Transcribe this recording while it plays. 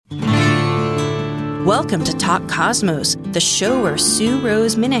Welcome to Talk Cosmos, the show where Sue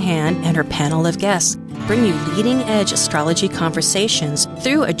Rose Minahan and her panel of guests bring you leading-edge astrology conversations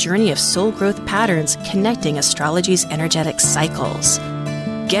through a journey of soul growth patterns connecting astrology's energetic cycles.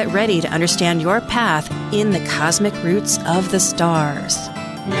 Get ready to understand your path in the cosmic roots of the stars.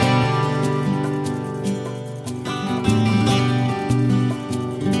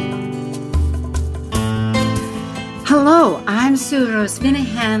 Hello, I'm Sue Rose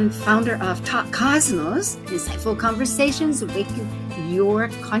Minahan, founder of Talk Cosmos, insightful conversations awaken your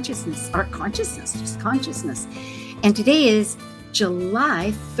consciousness, our consciousness, just consciousness. And today is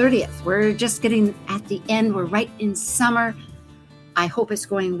July 30th. We're just getting at the end. We're right in summer. I hope it's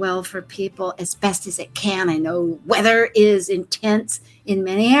going well for people as best as it can. I know weather is intense in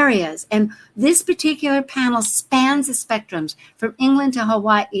many areas. And this particular panel spans the spectrums from England to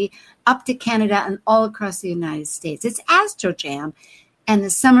Hawaii, up to Canada, and all across the United States. It's Astro Jam and the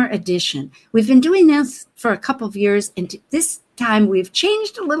summer edition. We've been doing this for a couple of years, and this time we've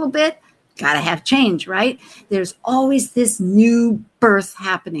changed a little bit. Gotta have change, right? There's always this new birth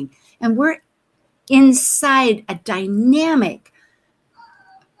happening. And we're inside a dynamic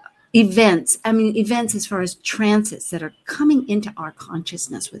events as far as transits that are coming into our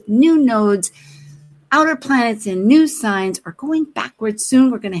consciousness with new nodes, outer planets in new signs, are going backwards. Soon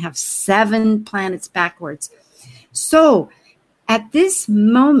we're going to have 7 planets backwards. So at this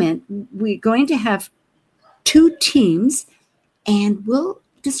moment, we're going to have 2 teams, and we'll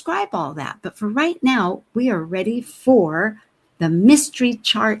describe all that. But for right now, we are ready for the Mystery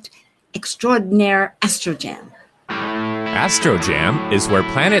Chart Extraordinaire Astro Jam. Astro Jam is where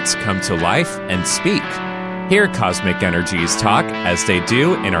planets come to life and speak. Hear cosmic energies talk as they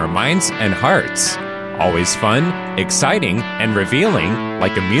do in our minds and hearts. Always fun, exciting, and revealing,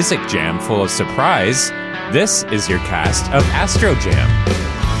 like a music jam full of surprise. This is your cast of Astro Jam.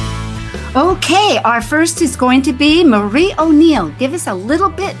 Okay, our first is going to be Marie O'Neill. Give us a little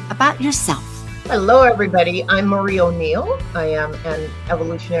bit about yourself. Hello, everybody. I'm Marie O'Neill. I am an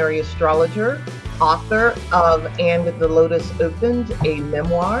evolutionary astrologer, author of And the Lotus Opened, a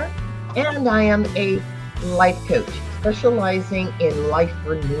memoir, and I am a life coach specializing in life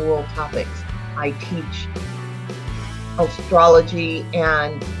renewal topics. I teach astrology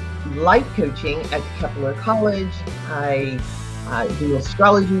and life coaching at Kepler College. I do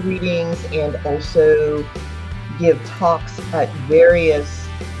astrology readings and also give talks at various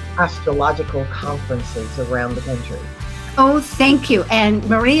astrological conferences around the country. Oh, thank you. And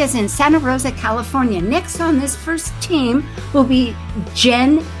Marie is in Santa Rosa, California. Next on this first team will be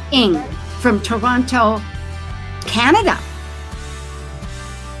Jen Ng from Toronto, Canada.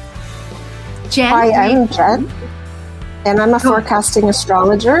 Jen, hi, I'm Jen, and I'm a forecasting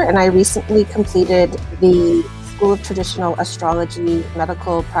astrologer, and I recently completed the School of Traditional Astrology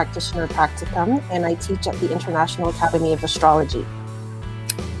Medical Practitioner Practicum, and I teach at the International Academy of Astrology.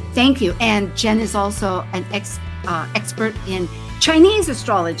 Thank you. And Jen is also an expert in Chinese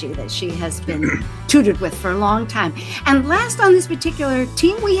astrology that she has been tutored with for a long time. And last on this particular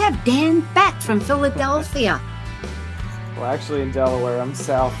team, we have Dan Beck from Philadelphia. Well, actually in Delaware. I'm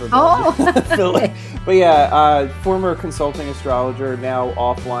south of Philly. But yeah, former consulting astrologer, now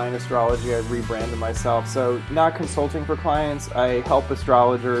offline astrology. I rebranded myself. So not consulting for clients. I help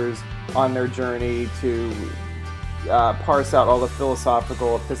astrologers on their journey to parse out all the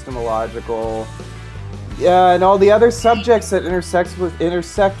philosophical, epistemological, and all the other subjects that intersect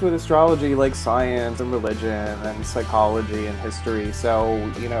with astrology, like science and religion and psychology and history. So,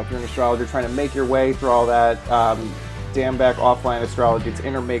 if you're an astrologer trying to make your way through all that, Dan Beck Offline Astrology, it's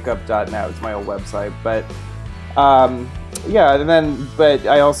innermakeup.net, it's my old website. But but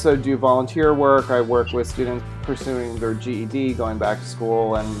I also do volunteer work. I work with students pursuing their GED, going back to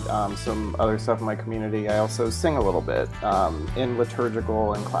school, and some other stuff in my community. I also sing a little bit in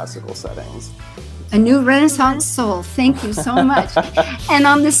liturgical and classical settings. A new Renaissance soul. Thank you so much. And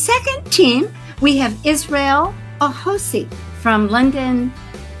on the second team, we have Israel Ahosi from London,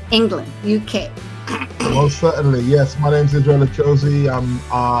 England, UK. Most certainly, yes. My name is Israel Ahosi. I'm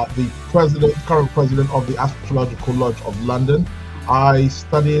the current president of the Astrological Lodge of London. I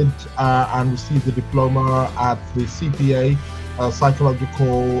studied and received a diploma at the CPA,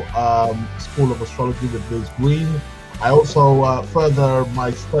 Psychological School of Astrology with Liz Green. I also further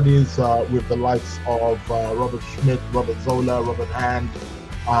my studies with the likes of Robert Schmidt, Robert Zola, Robert Hand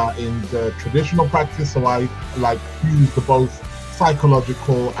in the traditional practice. So I fuse the both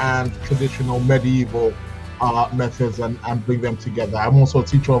psychological and traditional medieval methods and bring them together. I'm also a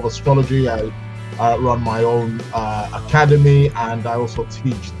teacher of astrology. I run my own academy, and I also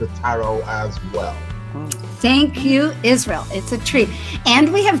teach the tarot as well. Thank you, Israel. It's a treat.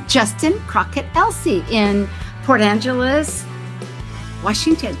 And we have Justin Crockett-Elsie in Port Angeles,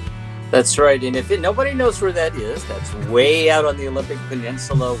 Washington. That's right. And if nobody knows where that is, that's way out on the Olympic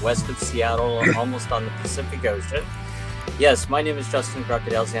Peninsula, west of Seattle, almost on the Pacific Ocean. Yes, my name is Justin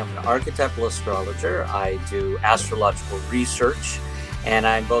Crockett-Elsie. I'm an archetypal astrologer. I do astrological research, and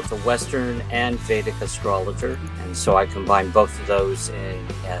I'm both a Western and Vedic astrologer. And so I combine both of those in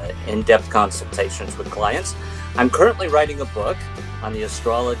in-depth consultations with clients. I'm currently writing a book on the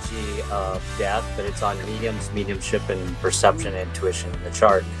astrology of death, but it's on mediumship, and perception, and intuition in the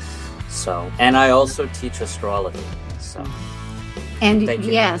chart. So, and I also teach astrology. So, and thank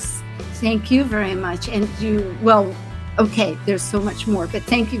you. Yes, thank you very much. And okay, there's so much more, but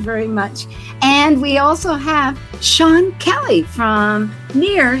thank you very much. And we also have Sean Kelly from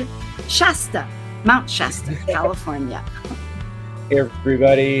near Shasta, Mount Shasta, California. Hey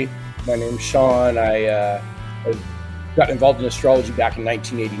everybody, my name's Sean. I got involved in astrology back in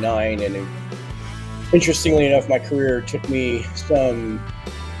 1989, and interestingly enough, my career took me some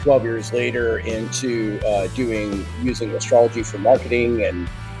 12 years later into using astrology for marketing, and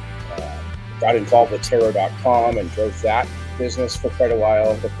got involved with tarot.com and drove that business for quite a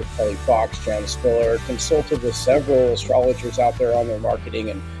while. Worked with Kelly Fox, Jan Spiller, consulted with several astrologers out there on their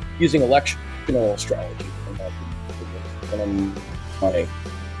marketing and using electional astrology for marketing. One of my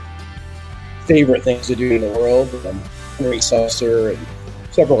favorite things to do in the world, Henry Susser and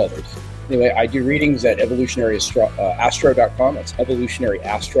several others. Anyway, I do readings at evolutionaryastro.com. That's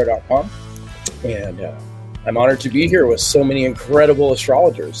evolutionaryastro.com. And I'm honored to be here with so many incredible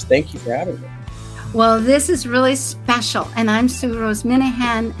astrologers. Thank you for having me. Well, this is really special. And I'm Sue Rose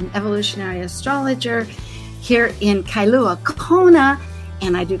Minahan, an evolutionary astrologer here in Kailua, Kona.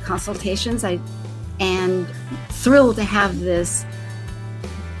 And I do consultations. And thrilled to have this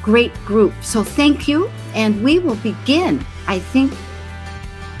great group. So thank you. And we will begin. I think,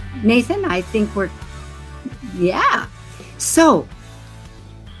 Nathan, So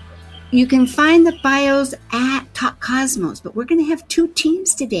you can find the bios at Talk Cosmos, but we're going to have two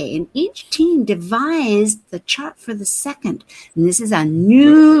teams today, and each team devised the chart for the second. And this is a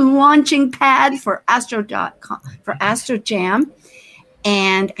new launching pad for Astro.com, for Astro Jam.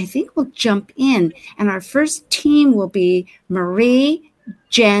 And I think we'll jump in. And our first team will be Marie,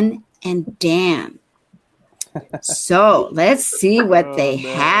 Jen, and Dan. So let's see what they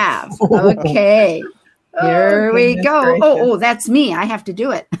have. Okay. Here we go. Gracious. Oh, that's me. I have to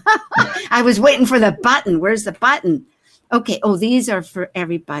do it. I was waiting for the button. Where's the button? Okay. Oh, these are for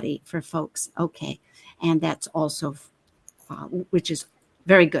everybody, for folks. Okay. And that's also, which is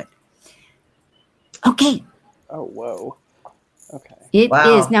very good. Okay. Oh, whoa. Okay. It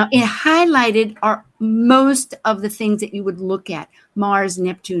Wow. is. Now, it highlighted are most of the things that you would look at. Mars,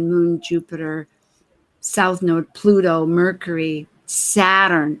 Neptune, Moon, Jupiter, South Node, Pluto, Mercury,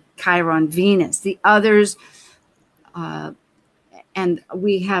 Saturn, Chiron, Venus. The others, and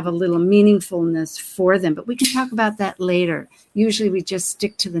we have a little meaningfulness for them, but we can talk about that later. Usually we just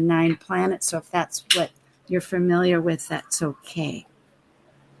stick to the 9 planets, so if that's what you're familiar with, that's okay.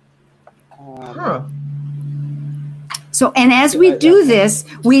 So, and as we do this,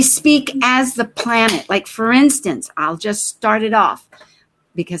 we speak as the planet. Like, for instance, I'll just start it off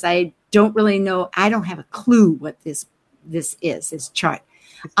because I don't really know. I don't have a clue what this is, this chart.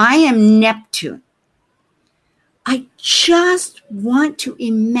 I am Neptune. I just want to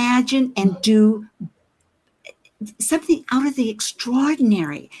imagine and do something out of the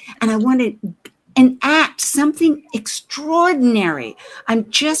extraordinary. And I want to enact something extraordinary. I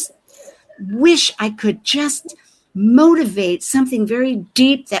just wish I could just motivate something very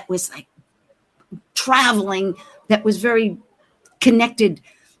deep that was like traveling, that was very connected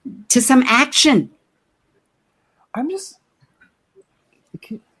to some action. I'm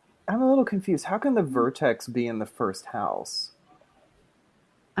a little confused. How can the vertex be in the first house?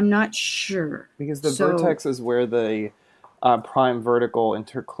 I'm not sure. Because the vertex is where the prime vertical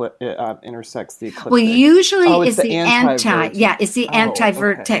intersects the ecliptic. Well, usually it's the anti. Yeah, it's the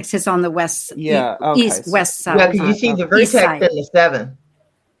anti-vertex. Okay. It's on the west, east, west side. Yeah, because you see the vertex in the 7.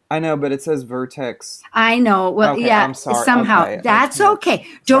 I know, but it says vertex. I know. Well, Okay, yeah, I'm sorry. somehow. Okay, That's okay.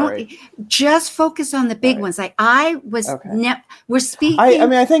 Don't just focus on the big ones. Like I was, we're speaking. I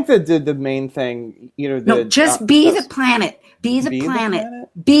mean, I think that the main thing, just be the planet. Be the planet.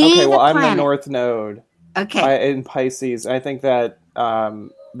 Be okay, well, the I'm planet. the North Node. Okay. In Pisces. I think that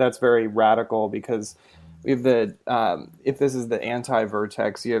that's very radical because we have if this is the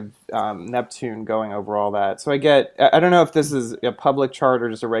anti-vertex, you have Neptune going over all that. So I don't know if this is a public chart or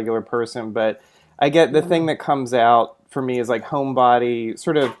just a regular person, but I get the thing that comes out for me is like homebody,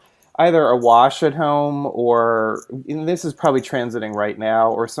 sort of, either a wash at home, or, and this is probably transiting right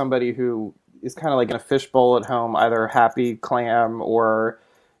now, or somebody who is kind of like in a fishbowl at home, either a happy clam or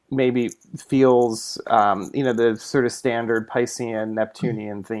maybe feels, the sort of standard Piscean,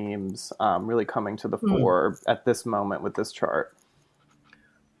 Neptunian themes really coming to the fore at this moment with this chart.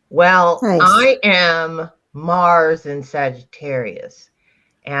 Well, Nice. I am Mars in Sagittarius,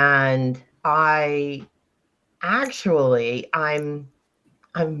 and I'm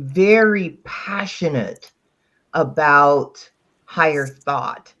very passionate about higher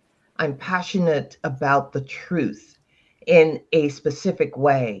thought. I'm passionate about the truth in a specific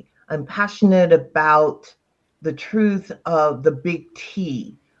way. I'm passionate about the truth of the big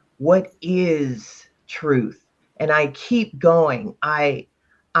T. What is truth? And I keep going.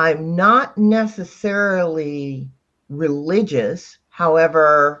 I'm not necessarily religious.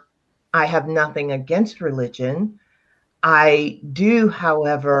 However, I have nothing against religion. I do,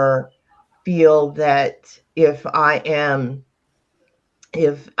 however, feel that if I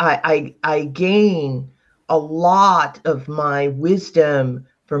gain a lot of my wisdom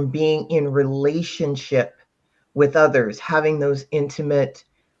from being in relationship with others, having those intimate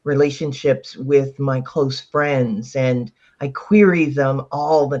relationships with my close friends, and I query them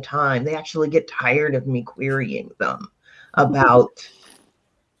all the time. They actually get tired of me querying them about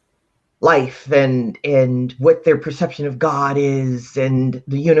life and what their perception of God is and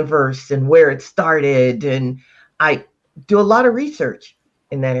the universe and where it started. And I do a lot of research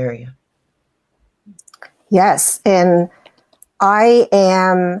in that area. Yes, and I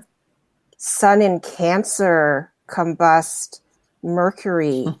am Sun in Cancer combust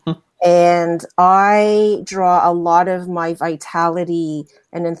Mercury, and I draw a lot of my vitality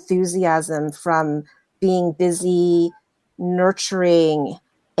and enthusiasm from being busy, nurturing,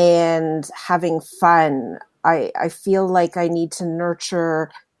 and having fun. I feel like I need to nurture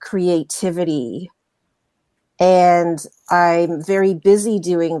creativity. And I'm very busy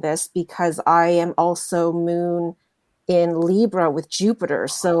doing this because I am also Moon in Libra with Jupiter.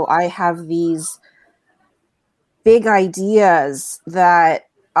 So I have these big ideas that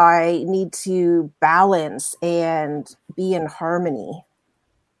I need to balance and be in harmony.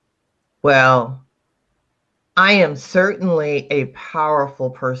 Well, I am certainly a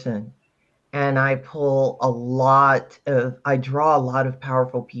powerful person, and I draw a lot of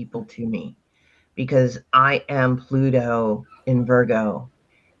powerful people to me because I am Pluto in Virgo,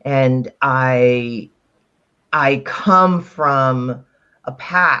 and I come from a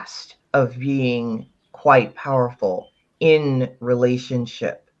past of being quite powerful in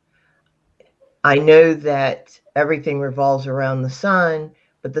relationship. I know that everything revolves around the sun,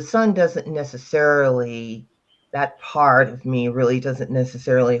 but the sun doesn't necessarily, that part of me really doesn't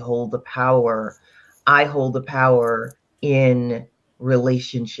necessarily hold the power. I hold the power in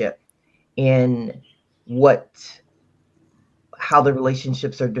relationship, in how the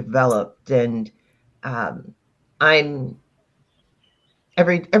relationships are developed, and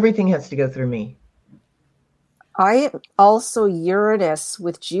everything has to go through me. I am also Uranus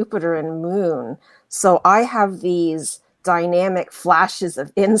with Jupiter and Moon. So I have these dynamic flashes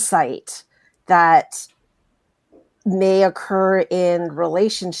of insight that may occur in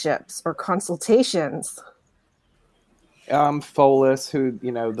relationships or consultations. Pholus, who,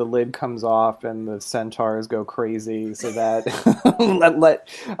 the lid comes off and the centaurs go crazy, so that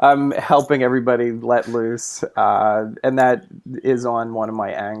I'm helping everybody let loose, and that is on one of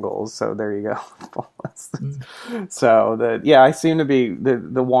my angles. So there you go, Pholus. So I seem to be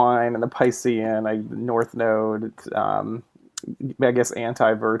the wine and the Piscean, North Node. I guess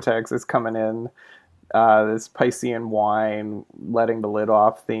anti-vertex is coming in. This Piscean wine, letting the lid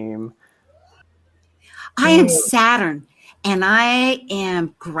off theme. I am Saturn, and I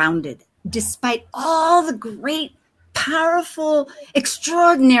am grounded. Despite all the great, powerful,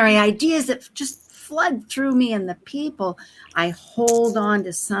 extraordinary ideas that just flood through me and the people, I hold on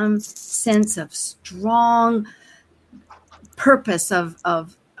to some sense of strong purpose, of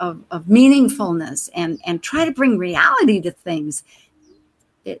meaningfulness, and try to bring reality to things.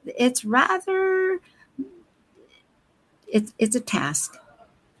 It's a task.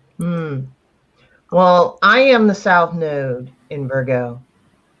 Well, I am the South Node in Virgo,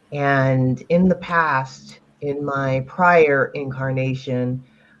 and in the past, in my prior incarnation,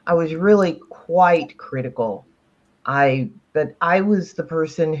 I was really quite critical. But I was the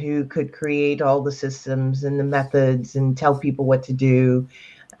person who could create all the systems and the methods and tell people what to do.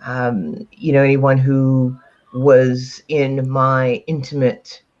 Anyone who was in my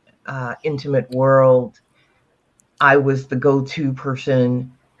intimate world, I was the go-to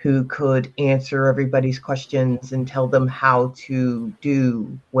person who could answer everybody's questions and tell them how to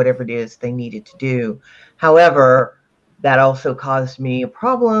do whatever it is they needed to do. However, that also caused me a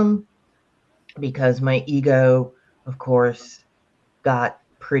problem because my ego, of course, got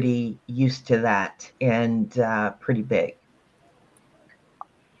pretty used to that and pretty big.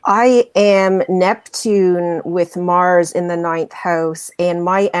 I am Neptune with Mars in the 9th house, and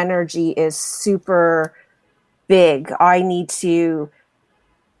my energy is super big. I need to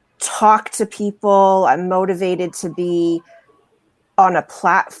talk to people. I'm motivated to be on a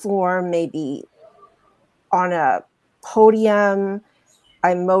platform, maybe on a podium.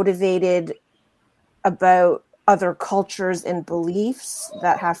 I'm motivated about other cultures and beliefs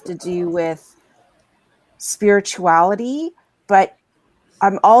that have to do with spirituality, but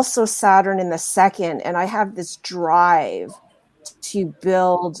I'm also Saturn in the 2nd, and I have this drive to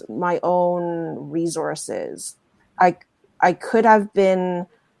build my own resources. I could have been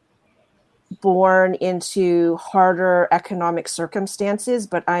born into harder economic circumstances,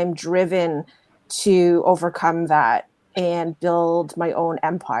 but I'm driven to overcome that and build my own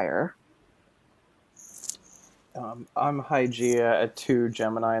empire. I'm Hygeia at 2,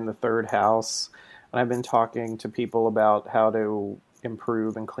 Gemini in the 3rd house, and I've been talking to people about how to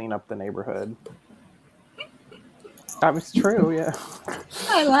improve and clean up the neighborhood. That was true, yeah.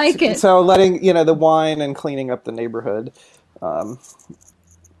 I like it. So letting, the wine and cleaning up the neighborhood. And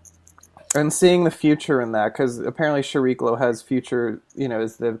seeing the future in that, because apparently Shariklo has future,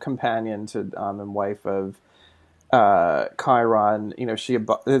 is the companion to and wife of Chiron. She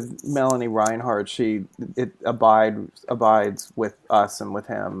Melanie Reinhardt. She abides with us and with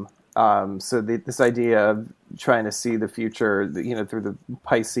him. So this idea of trying to see the future, through the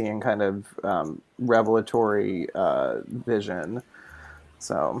Piscean kind of revelatory vision.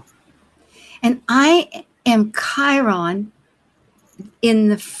 So, And I am Chiron in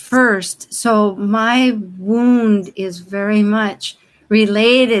the 1st, so my wound is very much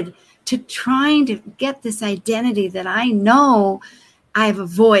related to trying to get this identity that I know I have a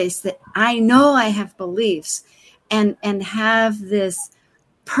voice, that I know I have beliefs, and have this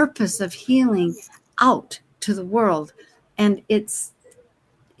purpose of healing out to the world. And it's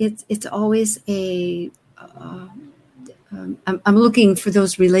always I'm looking for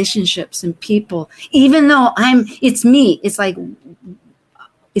those relationships and people, even though it's me. It's like,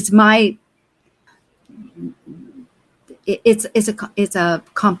 it's a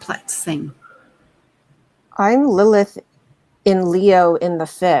complex thing. I'm Lilith in Leo in the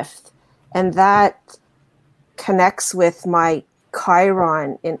 5th, and that connects with my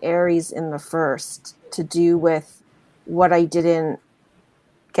Chiron in Aries in the 1st to do with what I didn't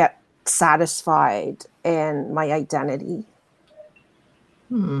get satisfied and my identity.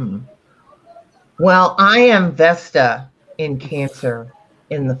 Well, I am Vesta in Cancer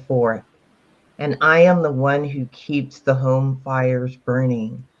in the 4th, and I am the one who keeps the home fires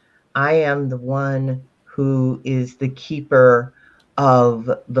burning. I am the one who is the keeper of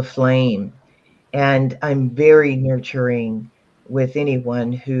the flame, and I'm very nurturing with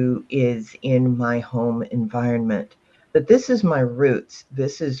anyone who is in my home environment. But this is my roots.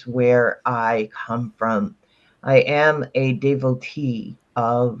 This is where I come from. I am a devotee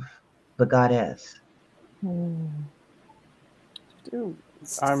of the goddess.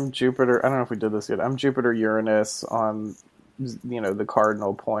 I'm Jupiter. I don't know if we did this yet. I'm Jupiter Uranus on, the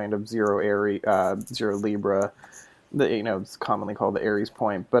cardinal point of 0 Libra. It's commonly called the Aries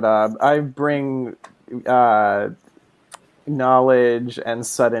point. But I bring knowledge and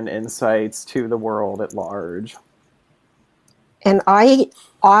sudden insights to the world at large. And I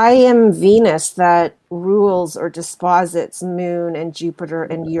am Venus that rules or disposits Moon and Jupiter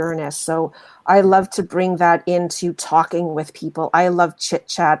and Uranus. So I love to bring that into talking with people. I love chit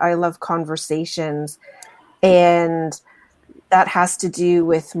chat. I love conversations. And that has to do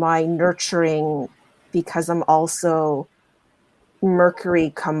with my nurturing, because I'm also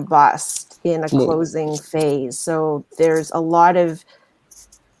Mercury combust in a closing phase. So there's a lot of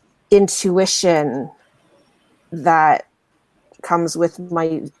intuition that comes with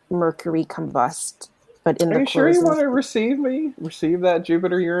my Mercury combust, but in Are the you sure you want to closing receive that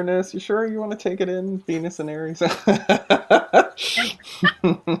Jupiter Uranus? You sure you want to take it in Venus and Aries? No,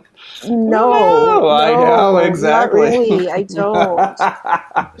 I know exactly. Not really, I don't.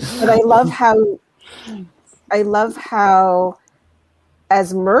 But I love how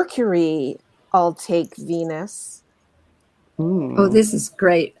as Mercury, I'll take Venus. Oh, this is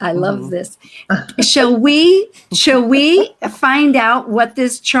great. I love this. Shall we find out what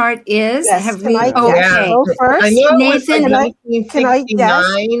this chart is? Yes, Can I go first? I know Nathan, can I guess?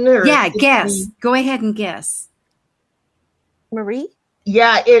 Yeah, guess. Go ahead and guess. Marie?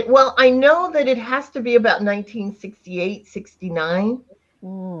 Yeah, well, I know that it has to be about 1968, 69,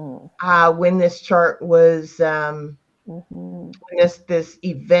 when this chart was, when this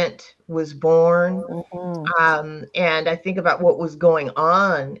event was born. And I think about what was going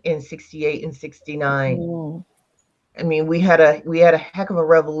on in 68 and 69. I mean, we had a heck of a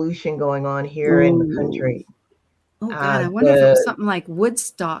revolution going on here in the country. Oh God, I wonder if it was something like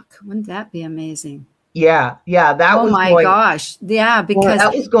Woodstock. Wouldn't that be amazing? Yeah, that was. Oh my gosh, yeah, because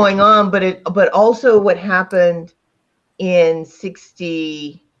that was going on, but also what happened in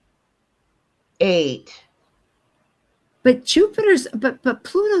 68. But but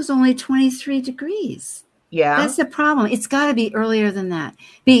Pluto's only 23 degrees. Yeah, that's the problem. It's got to be earlier than that,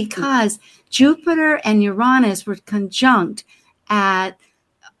 because Jupiter and Uranus were conjunct at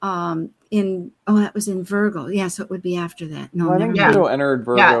that was in Virgo. Yeah, so it would be after that. No, I think Pluto entered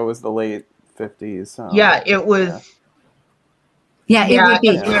Virgo was the late 50s. So. Yeah, it was. Yeah, it would be.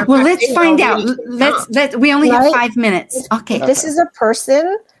 Yeah. Well, let's find out. We only have 5 minutes. Okay. This is a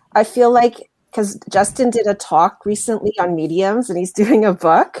person, I feel like, because Justin did a talk recently on mediums and he's doing a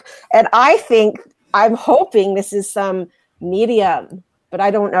book. And I'm hoping this is some medium, but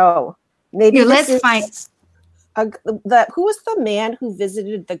I don't know. Maybe here, let's find. Who was the man who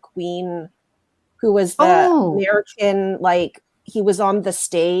visited the Queen, who was the American, like, he was on the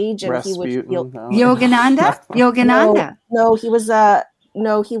stage and he would feel Yogananda. No,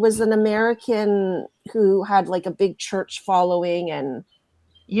 he was an American who had like a big church following, and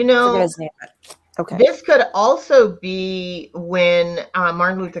okay. This could also be when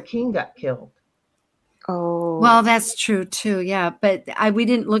Martin Luther King got killed. Oh, well, that's true too. Yeah, but we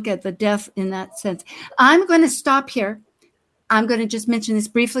didn't look at the death in that sense. I'm going to stop here. I'm going to just mention this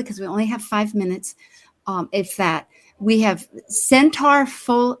briefly because we only have 5 minutes. If that. We have Centaur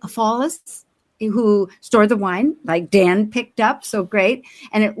Follis, who stored the wine, like Dan picked up, so great.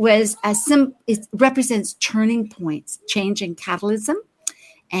 And it was it represents turning points, change and catalysm.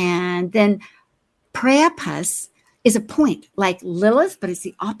 And then Priapus is a point, like Lilith, but it's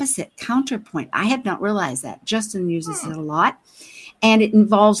the opposite, counterpoint. I had not realized that. Justin uses it a lot. And it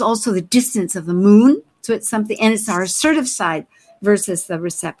involves also the distance of the moon. So it's something, and it's our assertive side versus the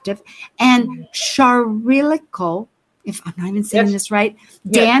receptive. And Charilico, if I'm not even saying this right,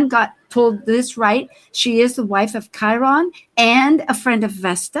 Dan got told this right. She is the wife of Chiron and a friend of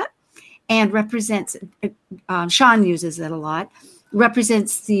Vesta, and represents, Sean uses it a lot,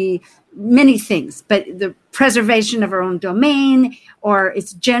 represents the many things, but the preservation of her own domain, or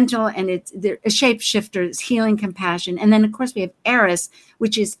it's gentle, and it's a shapeshifter, it's healing, compassion. And then, of course, we have Eris,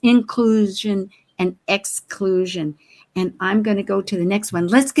 which is inclusion and exclusion. And I'm going to go to the next one.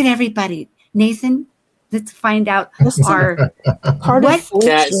 Let's get everybody. Nathan, let's find out our what.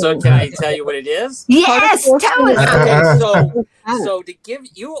 Can I tell you what it is? Yes, tell us. Okay, so to give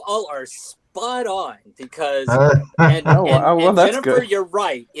you all are spot on, because and Jennifer, good. You're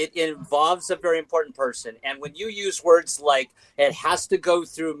right. It involves a very important person, and when you use words like "it has to go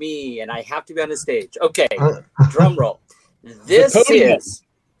through me" and "I have to be on the stage," okay, drum roll. This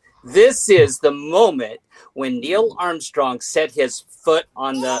is the moment when Neil Armstrong set his foot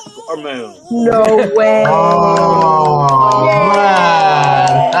on the moon. No way.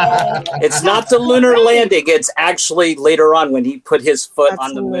 It's not the lunar landing. It's actually later on when he put his foot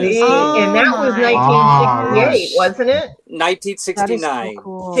on the moon. And that was 1968, wasn't it? 1969. So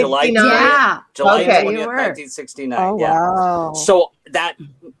cool. July 20th, 1969. Oh, wow. So that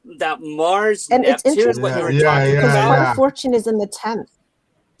Mars and Neptune, it's interesting what you were talking about. Because Fortune is in the 10th.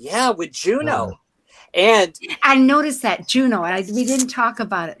 Yeah, with Juno. And I noticed that Juno, we didn't talk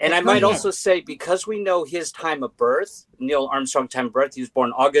about it. And I might also say, because we know his time of birth, Neil Armstrong time of birth, he was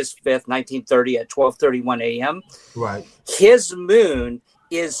born August 5th, 1930 at 12:31 a.m. Right. His moon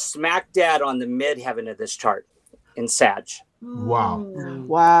is smack dab on the midheaven of this chart in Sag.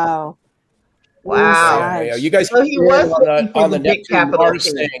 Wow. Yeah, you guys he was on the Neptune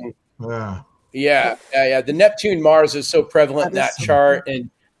Mars thing. Yeah. The Neptune Mars is so prevalent in that chart, and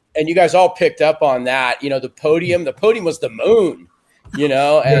you guys all picked up on that. You know, the podium was the moon, and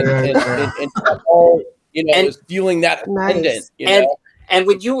all, was feeling that ascendant, And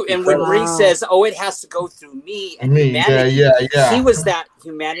when Marie says, "Oh, it has to go through me," and humanity, he was that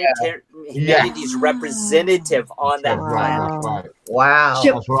humanity's representative on that planet. Wow.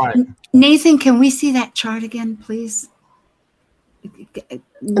 That's right. Nathan, can we see that chart again, please?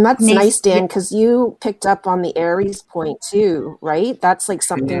 And that's nice, Dan, because you picked up on the Aries point too, right? That's like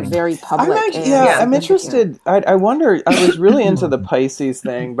something very public. I'm interested. I wonder. I was really into the Pisces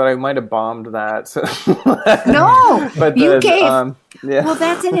thing, but I might have bombed that. So. No, but you gave. Well,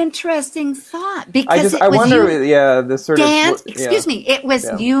 that's an interesting thought because I wonder. The sort Dan, of. Excuse me. It was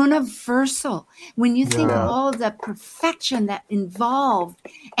universal. When you think of all the perfection that involved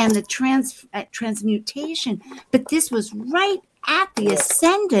and the transmutation, but this was right at the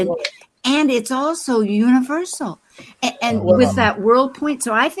ascendant, and it's also universal, and with that world point.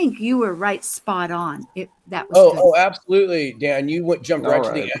 So I think you were right, spot on. That was good. Absolutely, Dan. You jumped right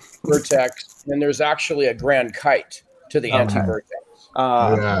to the anti-vertex, and there's actually a grand kite to the anti-vertex.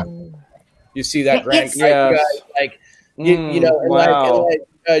 You see that grand kite,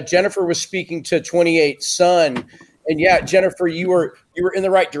 guy? Jennifer was speaking to 28 Sun. And Jennifer, you were in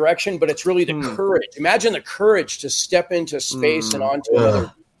the right direction, but it's really the courage. Imagine the courage to step into space and onto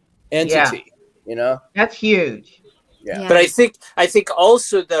another entity. You know, that's huge. Yeah. But I think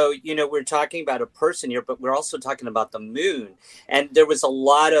also though, we're talking about a person here, but we're also talking about the moon. And there was a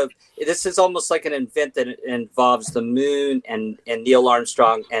lot of this is almost like an event that involves the moon and Neil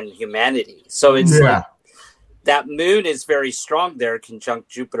Armstrong and humanity. So it's like that moon is very strong there, conjunct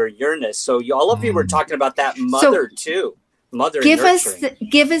Jupiter, Uranus. So all of you were talking about that mother too. Mother. Give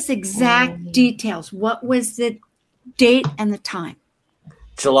us exact details. What was the date and the time?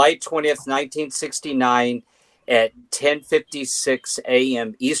 July 20th, 1969 at 10:56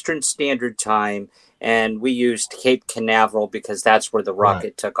 a.m. Eastern Standard Time. And we used Cape Canaveral because that's where the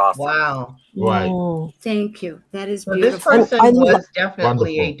rocket took off. Wow. Right. Thank you. That is so beautiful. This person was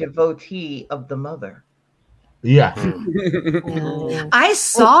definitely a devotee of the mother. Yeah. I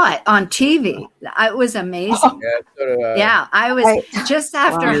saw it on TV. It was amazing. I was just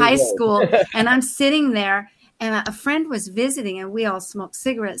after high school, and I'm sitting there, and a friend was visiting, and we all smoked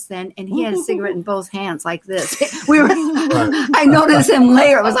cigarettes then, and he had a cigarette in both hands like this. I noticed him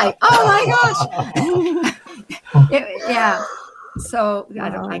later. It was like, oh my gosh. So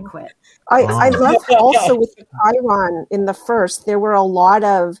I quit. I love also with the Chiron in the first, there were a lot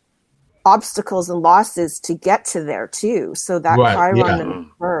of obstacles and losses to get to there too. So that Chiron in the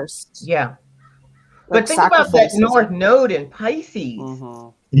first. Yeah. But think about that North Node in Pisces.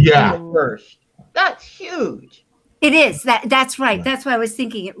 Yeah. In the first. That's huge. It is. That's right. That's what I was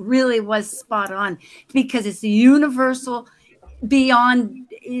thinking. It really was spot on because it's the universal beyond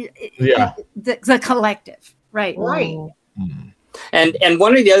the collective. Right. Right. And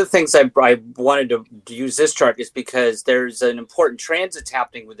one of the other things I wanted to use this chart is because there's an important transit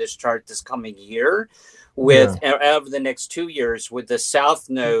happening with this chart this coming year over the next 2 years with the South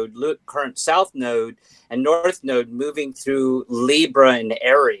Node, current South Node and North Node moving through Libra and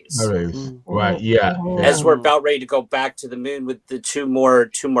Aries. Right, yeah. As we're about ready to go back to the moon with the two more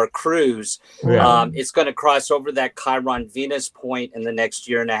crews, it's going to cross over that Chiron Venus point in the next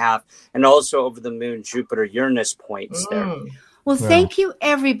year and a half, and also over the moon Jupiter Uranus points there. Well, thank you,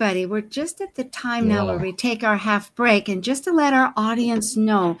 everybody. We're just at the time now where we take our half break. And just to let our audience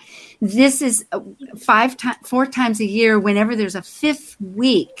know, this is 4 times a year whenever there's a 5th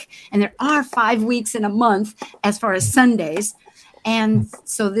week. And there are 5 weeks in a month as far as Sundays. And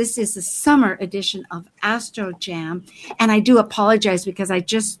so this is the summer edition of Astro Jam. And I do apologize because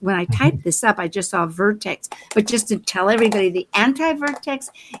when I typed this up, I just saw vertex. But just to tell everybody, the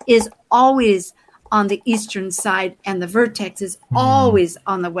anti-vertex is always on the eastern side, and the vertex is always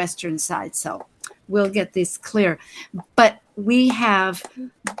on the western side. So we'll get this clear. But we have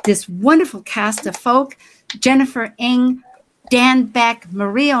this wonderful cast of folk: Jennifer Ng, Dan Beck,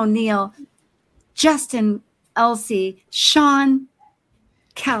 Marie O'Neill, Justin Elsie, Sean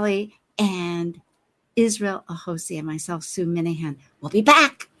Kelly, and Israel Ahosi, and myself, Sue Minahan. We'll be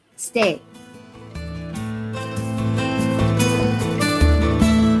back. Stay.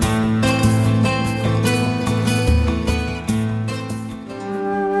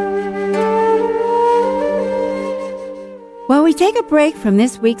 While we take a break from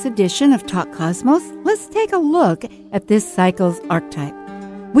this week's edition of Talk Cosmos, let's take a look at this cycle's archetype.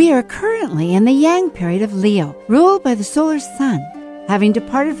 We are currently in the Yang period of Leo, ruled by the solar sun. Having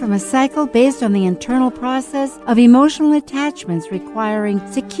departed from a cycle based on the internal process of emotional attachments requiring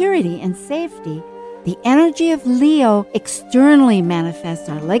security and safety, the energy of Leo externally manifests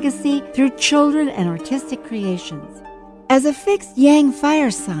our legacy through children and artistic creations. As a fixed Yang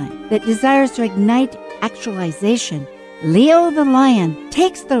fire sign that desires to ignite actualization, Leo the lion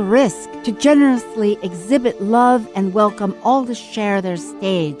takes the risk to generously exhibit love and welcome all to share their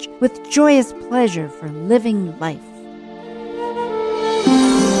stage with joyous pleasure for living life.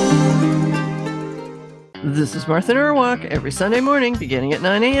 This is Martha Norwalk. Every Sunday morning, beginning at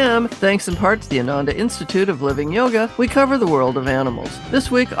 9 a.m., thanks in part to the Ananda Institute of Living Yoga, we cover the world of animals. This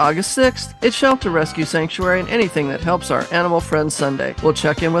week, August 6th, it's Shelter Rescue Sanctuary and anything that helps our Animal Friends Sunday. We'll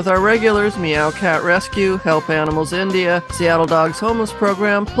check in with our regulars, Meow Cat Rescue, Help Animals India, Seattle Dogs Homeless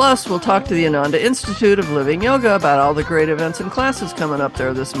Program. Plus, we'll talk to the Ananda Institute of Living Yoga about all the great events and classes coming up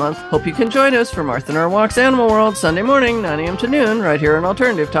there this month. Hope you can join us for Martha Norwalk's Animal World, Sunday morning, 9 a.m. to noon, right here on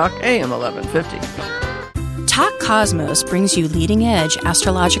Alternative Talk, AM 1150. Talk Cosmos brings you leading-edge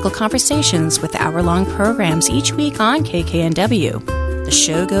astrological conversations with hour-long programs each week on KKNW. The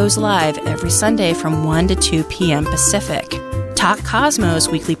show goes live every Sunday from 1 to 2 p.m. Pacific. Talk Cosmos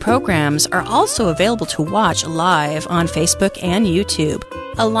weekly programs are also available to watch live on Facebook and YouTube,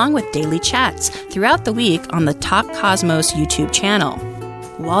 along with daily chats throughout the week on the Talk Cosmos YouTube channel.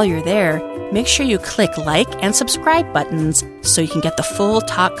 While you're there, make sure you click like and subscribe buttons so you can get the full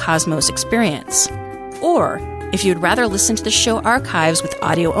Talk Cosmos experience. Or, if you'd rather listen to the show archives with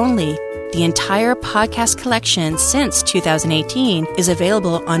audio only, the entire podcast collection since 2018 is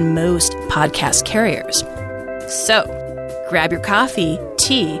available on most podcast carriers. So, grab your coffee,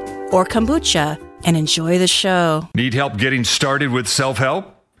 tea, or kombucha and enjoy the show. Need help getting started with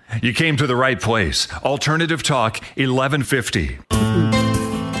self-help? You came to the right place. Alternative Talk 1150.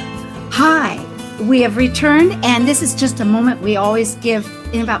 Hi, we have returned, and this is just a moment we always give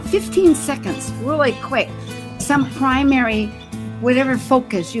in about 15 seconds, really quick, some primary, whatever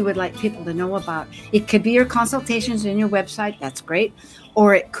focus you would like people to know about. It could be your consultations in your website, that's great,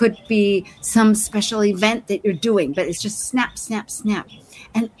 or it could be some special event that you're doing, but it's just snap, snap, snap.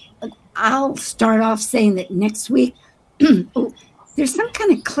 And I'll start off saying that next week, there's some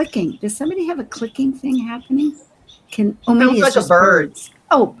kind of clicking. Does somebody have a clicking thing happening? Maybe Sounds it's like just a bird. birds.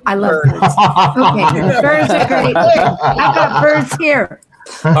 Oh, I love birds. Okay, birds are great. I've got birds here.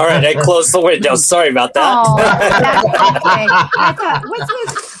 All right, I closed the window. Sorry about that. Oh, that's okay. I thought, what's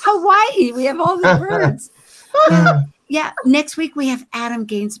this? Hawaii. We have all the birds. Yeah, next week we have Adam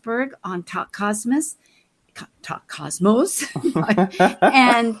Gainsbourg on Talk Cosmos,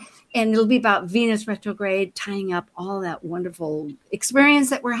 and it'll be about Venus retrograde, tying up all that wonderful experience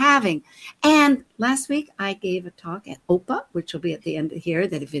that we're having. And last week I gave a talk at OPA, which will be at the end of here,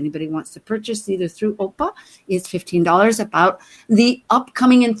 that if anybody wants to purchase either through OPA, it's $15, about the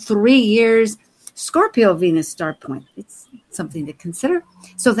upcoming in 3 years Scorpio Venus star point. It's something to consider.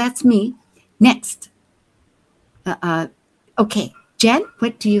 So that's me. Next. Okay, Jen,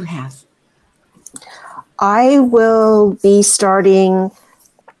 what do you have? I will be starting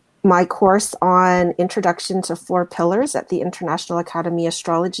my course on Introduction to Four Pillars at the International Academy of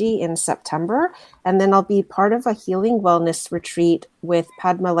Astrology in September. And then I'll be part of a healing wellness retreat with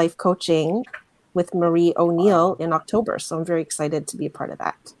Padma Life Coaching with Marie O'Neill in October. So I'm very excited to be a part of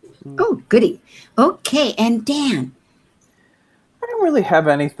that. Oh, goody. Okay, and Dan. I don't really have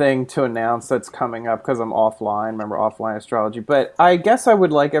anything to announce that's coming up because I'm offline, remember offline astrology. But I guess I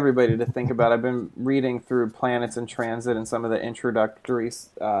would like everybody to think about, I've been reading through planets in transit and some of the introductory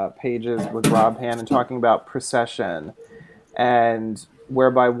pages with Rob Hand and talking about precession, and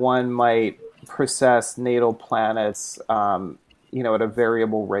whereby one might precess natal planets, at a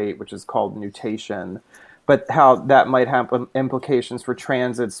variable rate, which is called nutation. But how that might have implications for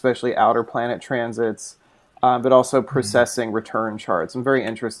transits, especially outer planet transits, but also processing return charts. I'm very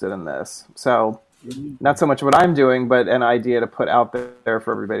interested in this. So not so much what I'm doing, but an idea to put out there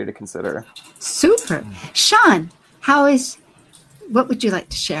for everybody to consider. Super. Sean, what would you like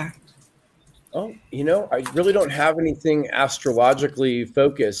to share? Oh, I really don't have anything astrologically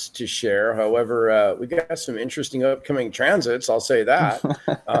focused to share. However, we got some interesting upcoming transits, I'll say that.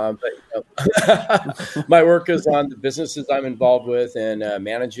 But my work is on the businesses I'm involved with and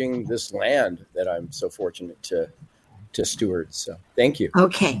managing this land that I'm so fortunate to steward. So thank you.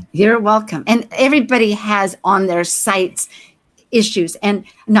 Okay, you're welcome. And everybody has on their sites issues, and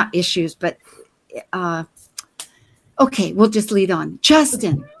not issues, but okay, we'll just lead on.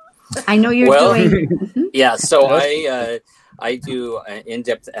 Justin. I know you're doing. Yeah, so I do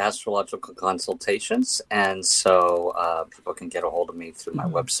in-depth astrological consultations, and so people can get a hold of me through my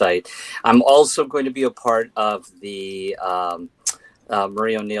website. I'm also going to be a part of the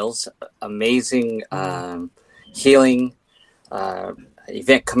Marie O'Neill's amazing healing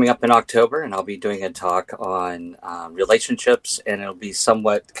event coming up in October, and I'll be doing a talk on relationships, and it'll be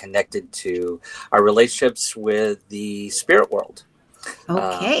somewhat connected to our relationships with the spirit world.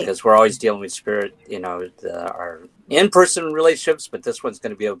 Okay. Because we're always dealing with spirit, our in-person relationships, but this one's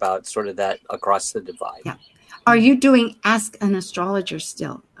going to be about sort of that across the divide. Yeah. Are you doing Ask an Astrologer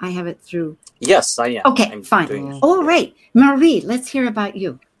still? I have it through. Yes, I am. Okay, fine. All right. Marie, let's hear about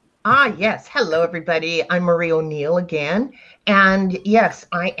you. Yes. Hello, everybody. I'm Marie O'Neill again. And yes,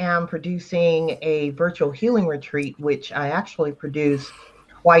 I am producing a virtual healing retreat, which I actually produce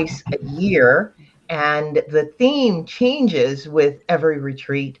twice a year. And the theme changes with every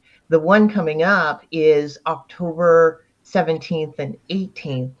retreat. The one coming up is October 17th and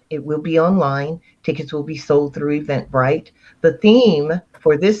 18th. It will be online. Tickets will be sold through Eventbrite. The theme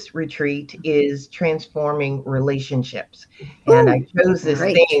for this retreat is transforming relationships. And I chose this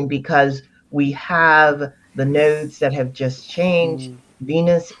Great. theme because we have the nodes that have just changed.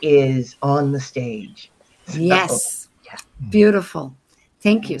 Venus is on the stage. So, Yes. yeah. Beautiful.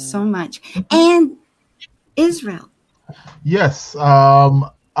 Thank you so much. And Israel. Yes.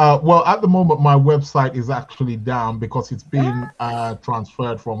 Well, at the moment, my website is actually down because it's been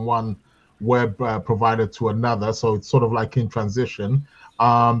transferred from one web provider to another. So it's sort of like in transition.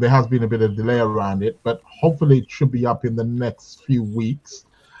 There has been a bit of delay around it, but hopefully it should be up in the next few weeks.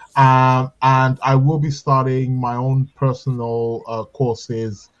 And I will be starting my own personal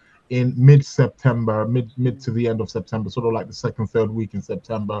courses in mid-September, mid to the end of September, sort of like the second, third week in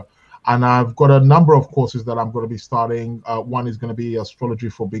September. And I've got a number of courses that I'm going to be starting. One is going to be astrology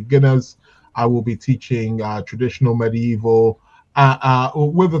for beginners. I will be teaching traditional, medieval,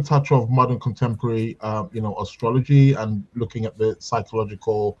 with a touch of modern contemporary, astrology, and looking at the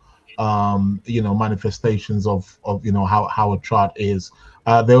psychological, manifestations of how a chart is.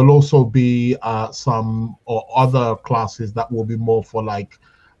 There will also be some or other classes that will be more for like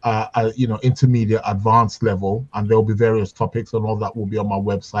intermediate, advanced level, and there will be various topics, and all that will be on my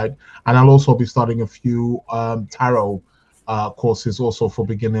website. And I'll also be starting a few tarot courses also for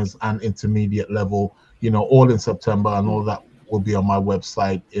beginners and intermediate level, all in September, and all that will be on my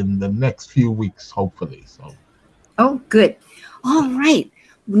website in the next few weeks, hopefully. So, Oh, good. All right.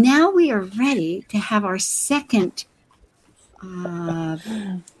 Now we are ready to have our second.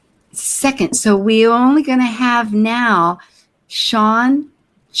 So we're only going to have now Sean,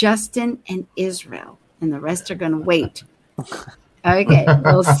 Justin, and Israel, and the rest are going to wait. Okay,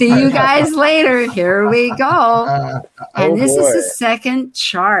 we'll see you guys later. Here we go. And this is the second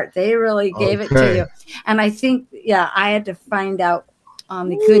chart. They really gave it to you. And I think, I had to find out on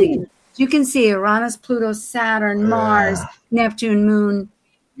the goodie. You can see Uranus, Pluto, Saturn, Mars, Neptune,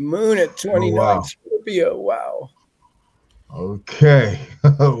 Moon at 29 Scorpio. Wow. Okay,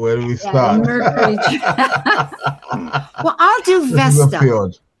 where do we start? Mercury. Well, I'll do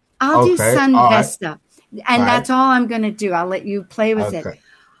Vesta. I'll do Sun Vesta. And that's all I'm going to do. I'll let you play with it.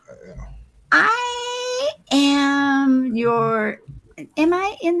 I am am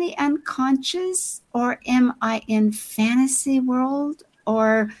I in the unconscious, or am I in fantasy world,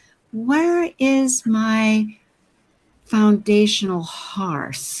 or where is my foundational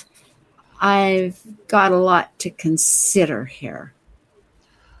hearth? I've got a lot to consider here.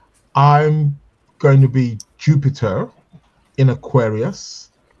 I'm going to be Jupiter in Aquarius.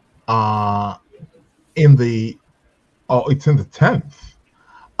 It's in the 10th.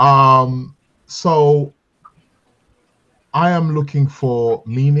 So I am looking for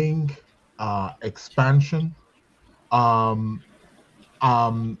meaning, expansion. I'm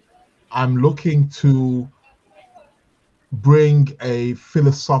looking to bring a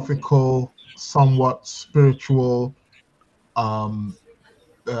philosophical, somewhat spiritual,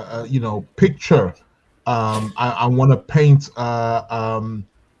 picture. I want to paint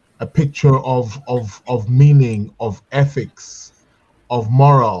a picture of meaning, of ethics, of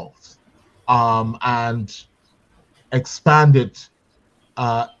morals, and expand it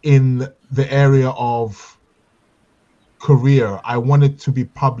in the area of career. I want it to be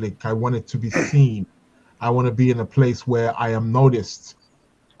public. I want it to be seen. I want to be in a place where I am noticed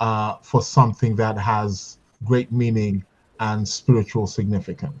for something that has great meaning and spiritual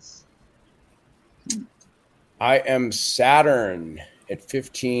significance. I am Saturn at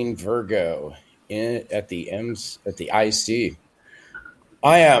 15 Virgo at the IC.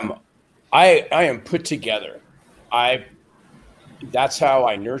 I am put together. That's how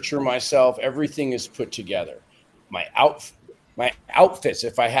I nurture myself. Everything is put together. My outfits,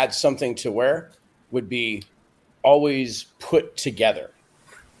 if I had something to wear, would be always put together.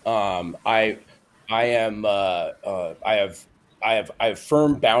 I have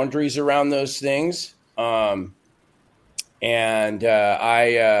firm boundaries around those things. I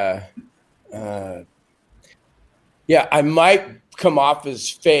might come off as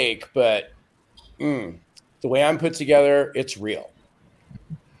fake, but the way I'm put together, it's real.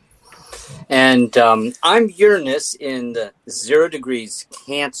 And I'm Uranus in the 0 degrees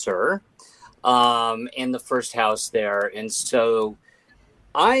Cancer, in the first house there. And so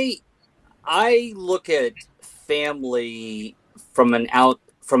I look at family from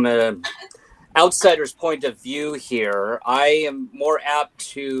from a outsider's point of view here, I am more apt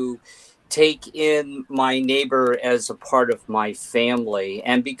to take in my neighbor as a part of my family.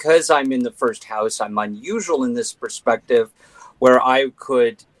 And because I'm in the first house, I'm unusual in this perspective where I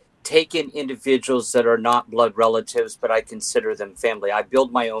could take in individuals that are not blood relatives, but I consider them family. I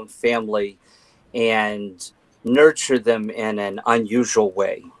build my own family and nurture them in an unusual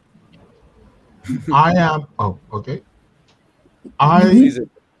way. I am, oh, okay.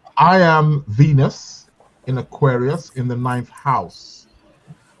 I am Venus in Aquarius in the 9th house.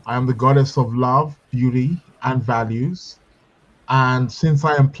 I am the goddess of love, beauty, and values. And since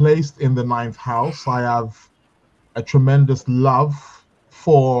I am placed in the 9th house, I have a tremendous love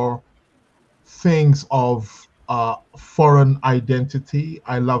for things of foreign identity.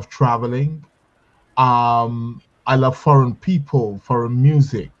 I love traveling. I love foreign people, foreign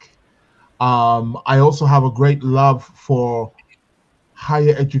music. I also have a great love for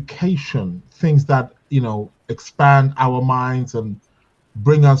higher education, things that, expand our minds and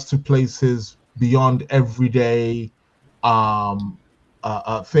bring us to places beyond everyday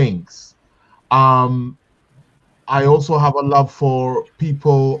things. I also have a love for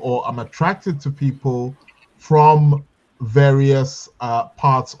people, or I'm attracted to people from various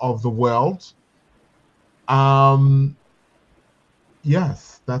parts of the world.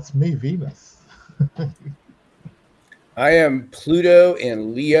 Yes, that's me, Venus. I am Pluto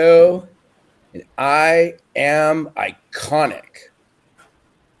in Leo, and I am iconic.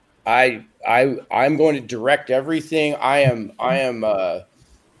 I'm going to direct everything. I am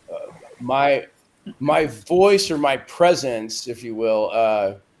my voice, or my presence, if you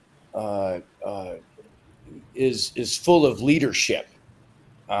will, is full of leadership.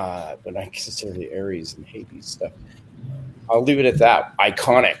 But I consider the Aries and Hades stuff. I'll leave it at that.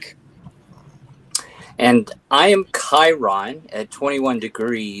 Iconic. And I am Chiron at 21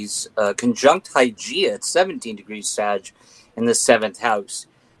 degrees, conjunct Hygeia at 17 degrees Sag in the 7th house.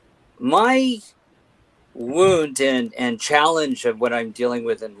 My wound and challenge of what I'm dealing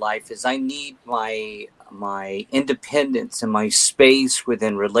with in life is I need my independence and my space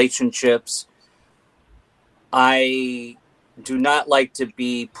within relationships. I do not like to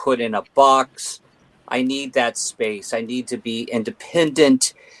be put in a box. I need that space. I need to be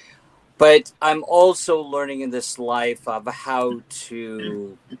independent. But I'm also learning in this life of how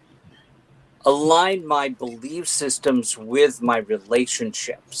to align my belief systems with my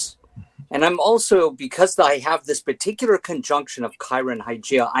relationships. And I'm also, because I have this particular conjunction of Chiron and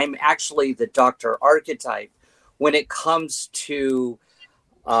Hygeia, I'm actually the doctor archetype when it comes to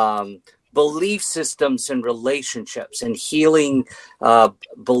belief systems and relationships and healing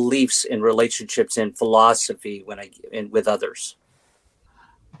beliefs in relationships and philosophy with others.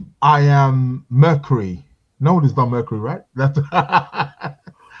 I am Mercury. No, it's not Mercury, right? That's I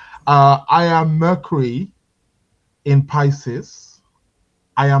am Mercury in Pisces.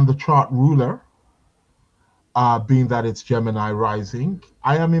 I am the chart ruler, being that it's Gemini rising.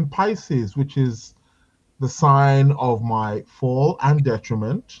 I am in Pisces, which is the sign of my fall and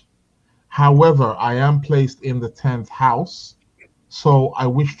detriment. However, I am placed in the 10th house, so I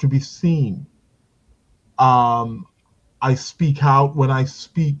wish to be seen. I speak out. When I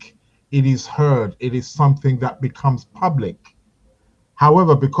speak, it is heard. It is something that becomes public.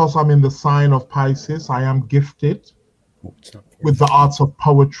 However, because I'm in the sign of Pisces, I am gifted with the arts of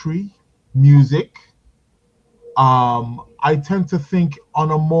poetry, music. I tend to think on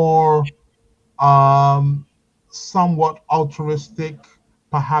a more somewhat altruistic,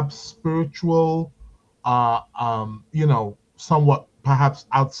 perhaps spiritual, somewhat perhaps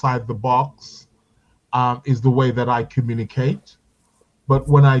outside the box is the way that I communicate. But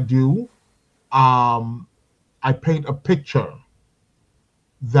when I do, I paint a picture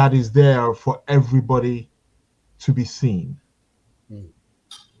that is there for everybody to be seen.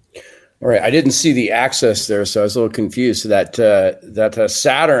 All right, I didn't see the access there, so I was a little confused. That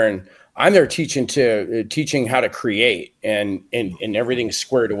Saturn, I'm there teaching how to create and everything's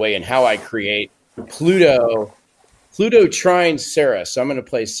squared away and how I create. Pluto trines Ceres, so I'm going to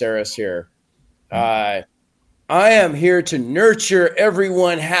play Ceres here. I am here to nurture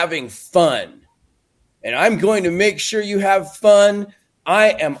everyone having fun, and I'm going to make sure you have fun. I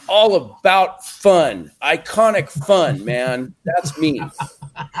am all about fun, iconic fun, man. That's me. Love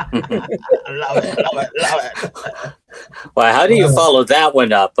it. Well, how do you follow that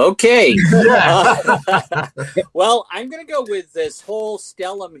one up? Okay. Well, I'm going to go with this whole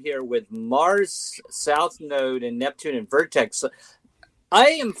stellium here with Mars, South Node, and Neptune and Vertex. I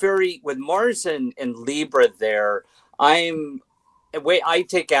am with Mars and Libra there, the way I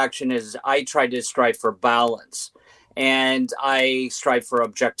take action is I try to strive for balance. and I strive for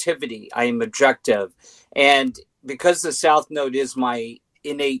objectivity. I am objective. And because the South Node is my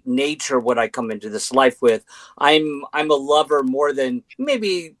innate nature, what I come into this life with, I'm a lover more than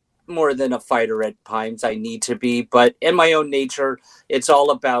a fighter at times. I need to be, but in my own nature, it's all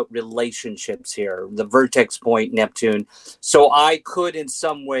about relationships here. The vertex point, Neptune. So I could, in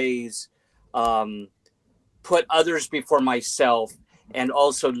some ways, put others before myself, and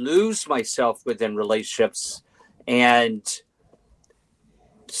also lose myself within relationships. And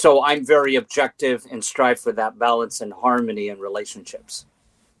so I'm very objective and strive for that balance and harmony in relationships.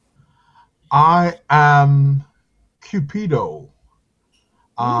 I am Cupido,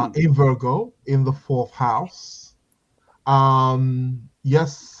 in Virgo, in the fourth house.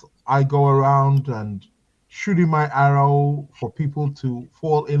 Yes, I go around and shooting my arrow for people to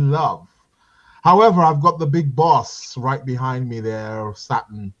fall in love. However, I've got the big boss right behind me there,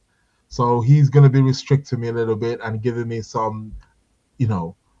 Saturn. So he's going to be restricting me a little bit and giving me some,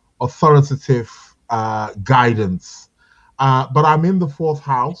 authoritative guidance. But I'm in the fourth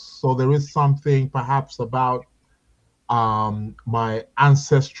house, so there is something perhaps about my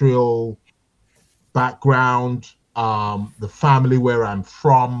ancestral background, the family where I'm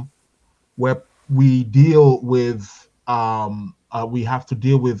from, where we deal with, we have to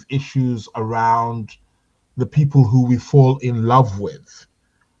deal with issues around the people who we fall in love with.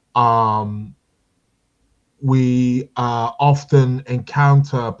 We often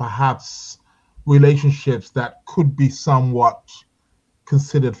encounter perhaps relationships that could be somewhat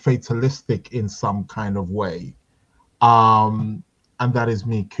considered fatalistic in some kind of way. And that is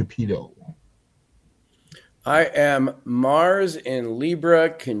me, Cupido. I am Mars in Libra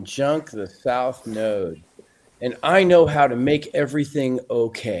conjunct the South Node, and I know how to make everything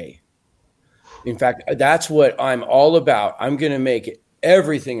okay. In fact, that's what I'm all about. I'm going to make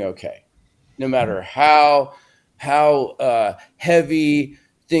everything okay, no matter how heavy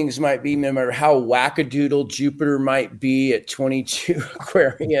things might be, no matter how wackadoodle Jupiter might be at 22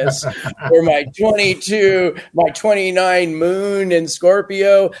 Aquarius or my 29 moon in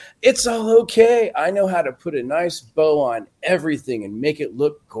Scorpio. It's all okay. I know how to put a nice bow on everything and make it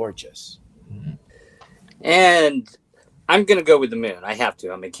look gorgeous. And I'm going to go with the moon. I have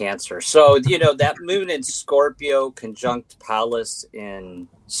to. I'm a Cancer. So, that moon in Scorpio conjunct Pallas in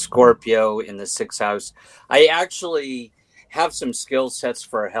Scorpio in the sixth house. I actually have some skill sets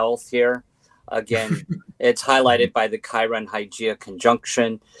for health here. Again, it's highlighted by the Chiron Hygeia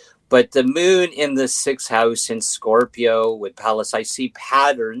conjunction. But the moon in the sixth house in Scorpio with Pallas, I see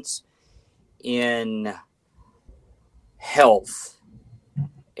patterns in health.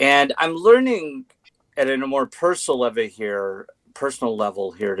 And I'm learning at a more personal level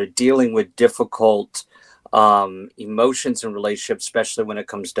here to dealing with difficult emotions and relationships, especially when it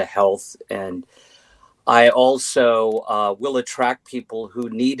comes to health. And I also will attract people who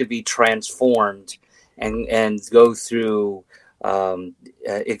need to be transformed and go through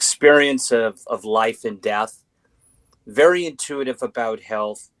experience of life and death. Very intuitive about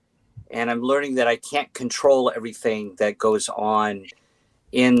health. And I'm learning that I can't control everything that goes on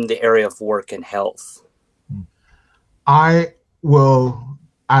in the area of work and health. I will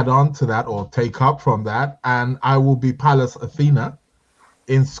add on to that or take up from that, and I will be Pallas Athena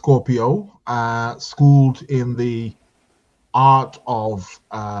in Scorpio, schooled in the art of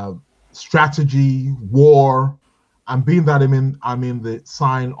strategy, war, and being that I'm in the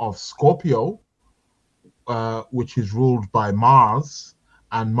sign of Scorpio, which is ruled by Mars,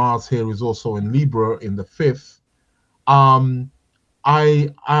 and Mars here is also in Libra in the fifth. I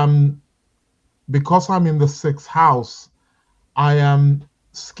am, because I'm in the sixth house, I am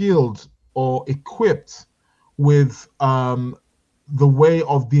skilled or equipped with the way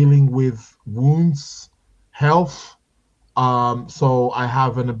of dealing with wounds, health. So I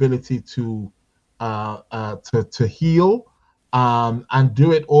have an ability to heal, and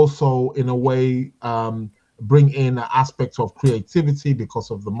do it also in a way, bring in aspects of creativity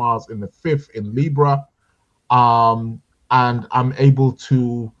because of the Mars in the fifth in Libra. And I'm able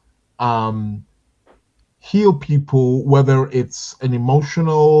to heal people, whether it's an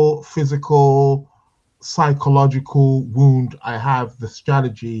emotional, physical, psychological wound. I have the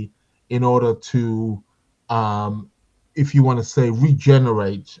strategy in order to, if you want to say,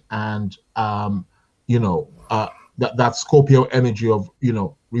 regenerate and, that Scorpio energy of,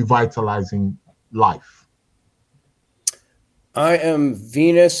 revitalizing life. I am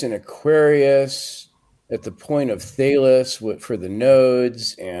Venus in Aquarius at the point of Thales for the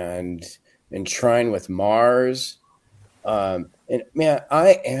nodes and trine with Mars. And man,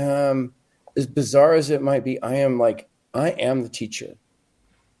 I am, as bizarre as it might be, I am the teacher.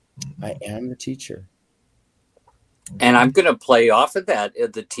 I am the teacher. And I'm going to play off of that,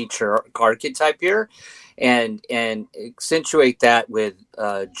 the teacher archetype here, and accentuate that with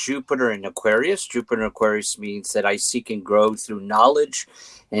Jupiter in Aquarius. Jupiter in Aquarius means that I seek and grow through knowledge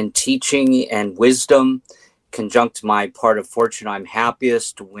and teaching and wisdom. Conjunct my part of fortune, I'm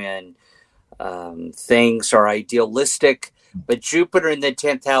happiest when things are idealistic. But Jupiter in the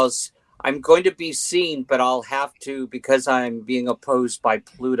 10th house, I'm going to be seen, but I'll have to, because I'm being opposed by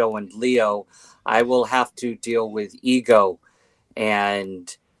Pluto and Leo, I will have to deal with ego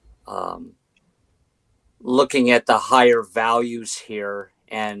and looking at the higher values here.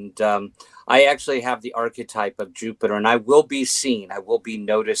 And I actually have the archetype of Jupiter, and I will be seen. I will be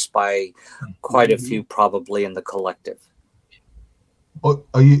noticed by quite a few, probably in the collective. Oh,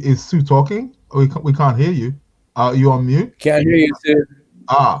 is Sue talking? We can't hear you. Are you on mute? Can't hear you, Sue.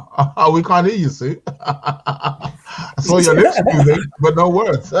 We can't hear you, Sue. I saw your lips moving, but no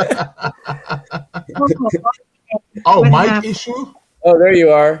words. Mic issue? Oh, there you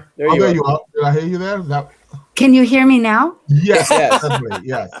are. There you are. Did I hear you there? Can you hear me now? Yes, definitely.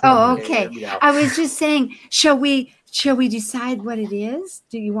 Yes. Oh, okay. I was just saying, shall we decide what it is?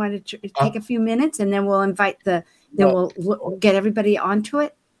 Do you want to take a few minutes, and then we'll invite we'll get everybody onto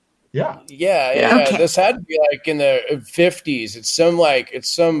it? Yeah. Okay. This had to be like in the 50s. It's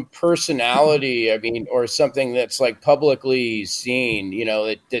some personality, I mean, or something that's like publicly seen,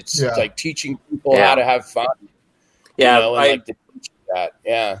 it's like teaching people how to have fun.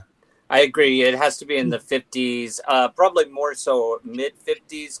 I agree. It has to be in the 50s, probably more so mid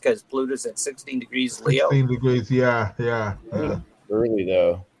 50s, because Pluto's at 16 degrees Leo. 16 degrees, yeah. Early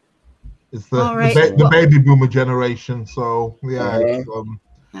though. It's the baby boomer generation, so yeah.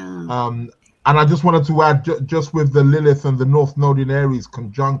 And I just wanted to add, just with the Lilith and the North Node in Aries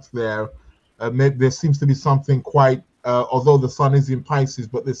conjunct there, there seems to be something quite, although the Sun is in Pisces,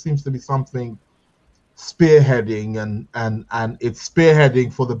 but there seems to be something spearheading, and it's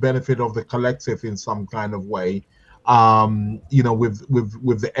spearheading for the benefit of the collective in some kind of way, with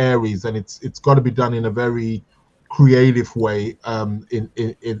the Aries, and it's got to be done in a very creative way,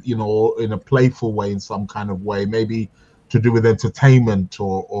 in a playful way, in some kind of way, maybe to do with entertainment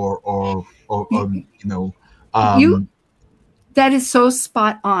or that is so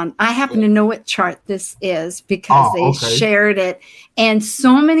spot on. I happen to know what chart this is because they shared it, and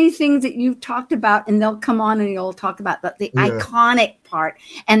so many things that you've talked about, and they'll come on and you'll talk about the iconic part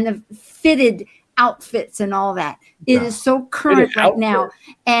and the fitted outfits and all that. It is so current right now,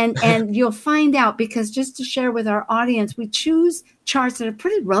 and you'll find out, because just to share with our audience, we choose charts that are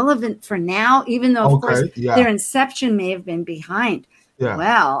pretty relevant for now, even though of course their inception may have been behind.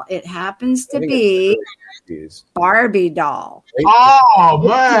 Well, it happens to be Barbie doll. Oh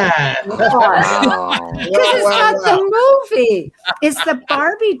man! Because it's not the movie; it's the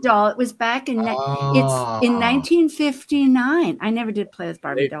Barbie doll. It was back in it's in 1959. I never did play with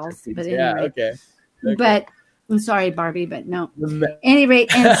Barbie dolls, but anyway. Okay. But I'm sorry, Barbie, but no. At any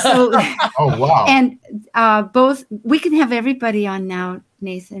rate, and so oh wow! And both we can have everybody on now,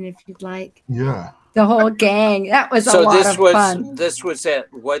 Nathan, if you'd like. Yeah. The whole gang. That was a lot of fun. This was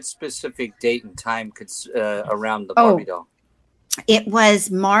at what specific date and time around the Barbie doll? It was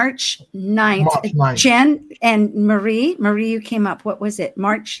March 9th. Jen and Marie, you came up. What was it?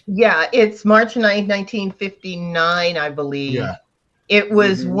 March? Yeah, it's March 9th, 1959, I believe. Yeah. It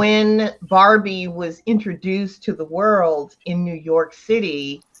was when Barbie was introduced to the world in New York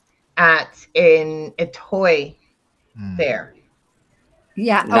City at a toy fair.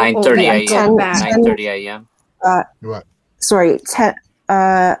 Yeah, 9:30 a.m. 9:30 a.m. Sorry,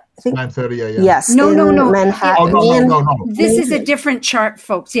 I think 9:30 a.m. Yes. No. Manhattan. No. This is a different chart,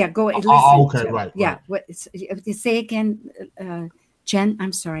 folks. Yeah, go listen. Okay, right. Yeah. What? Say again, Jen.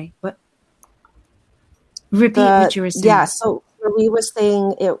 I'm sorry. What? Repeat what you were saying. Yeah. So Marie was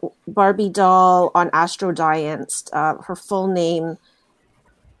saying Barbie doll on Astro Giants. Her full name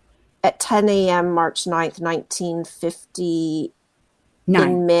at 10 a.m. March 9th, 1950.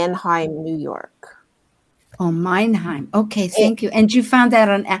 In Mannheim, New York. Oh, Mannheim. Okay, thank you. And you found that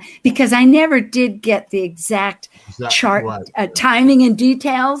on, because I never did get the exact chart timing and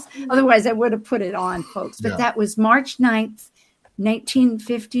details. Otherwise, I would have put it on, folks. But that was March 9th,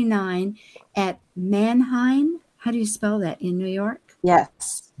 1959 at Mannheim. How do you spell that, in New York?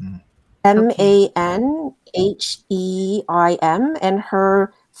 Yes. Manheim. And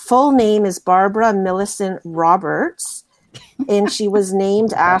her full name is Barbara Millicent Roberts. And she was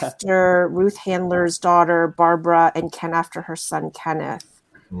named after Ruth Handler's daughter, Barbara, and Ken after her son, Kenneth.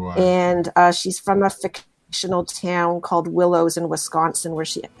 Wow. And she's from a fictional town called Willows in Wisconsin, where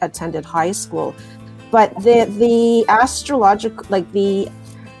she attended high school. But the astrological,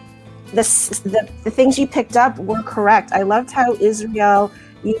 the things you picked up were correct. I loved how Israel,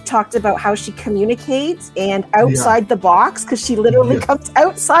 you talked about how she communicates and outside the box, because she literally comes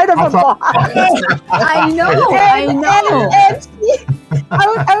outside of a box. I know. And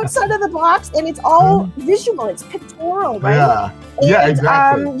outside of the box, and it's all visual. It's pictorial, right? Yeah,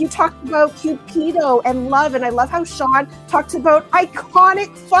 exactly. You talked about Cupido and love, and I love how Sean talks about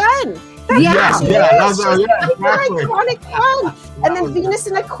iconic fun. Exactly. Iconic fun. And then Venus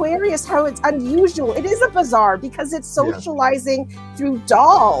and Aquarius, how it's unusual. It is a bazaar because it's socializing through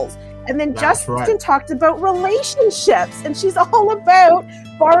dolls. And then Justin talked about relationships, and she's all about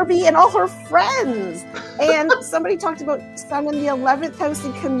Barbie and all her friends. And somebody talked about Sun in the 11th house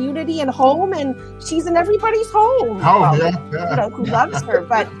and community and home, and she's in everybody's home. Who loves her.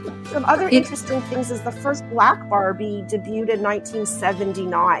 But some other interesting things is the first Black Barbie debuted in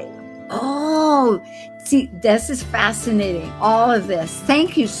 1979. Oh, see, this is fascinating. All of this.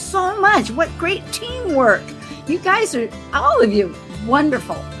 Thank you so much. What great teamwork. You guys are, all of you,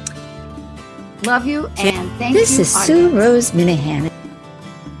 wonderful. Love you, and thank you. This is Sue Rose Minahan.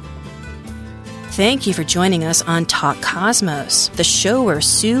 Thank you for joining us on Talk Cosmos, the show where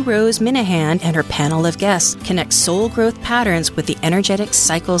Sue Rose Minahan and her panel of guests connect soul growth patterns with the energetic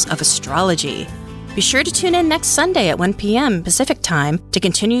cycles of astrology. Be sure to tune in next Sunday at 1 p.m. Pacific Time to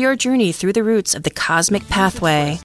continue your journey through the roots of the cosmic pathway.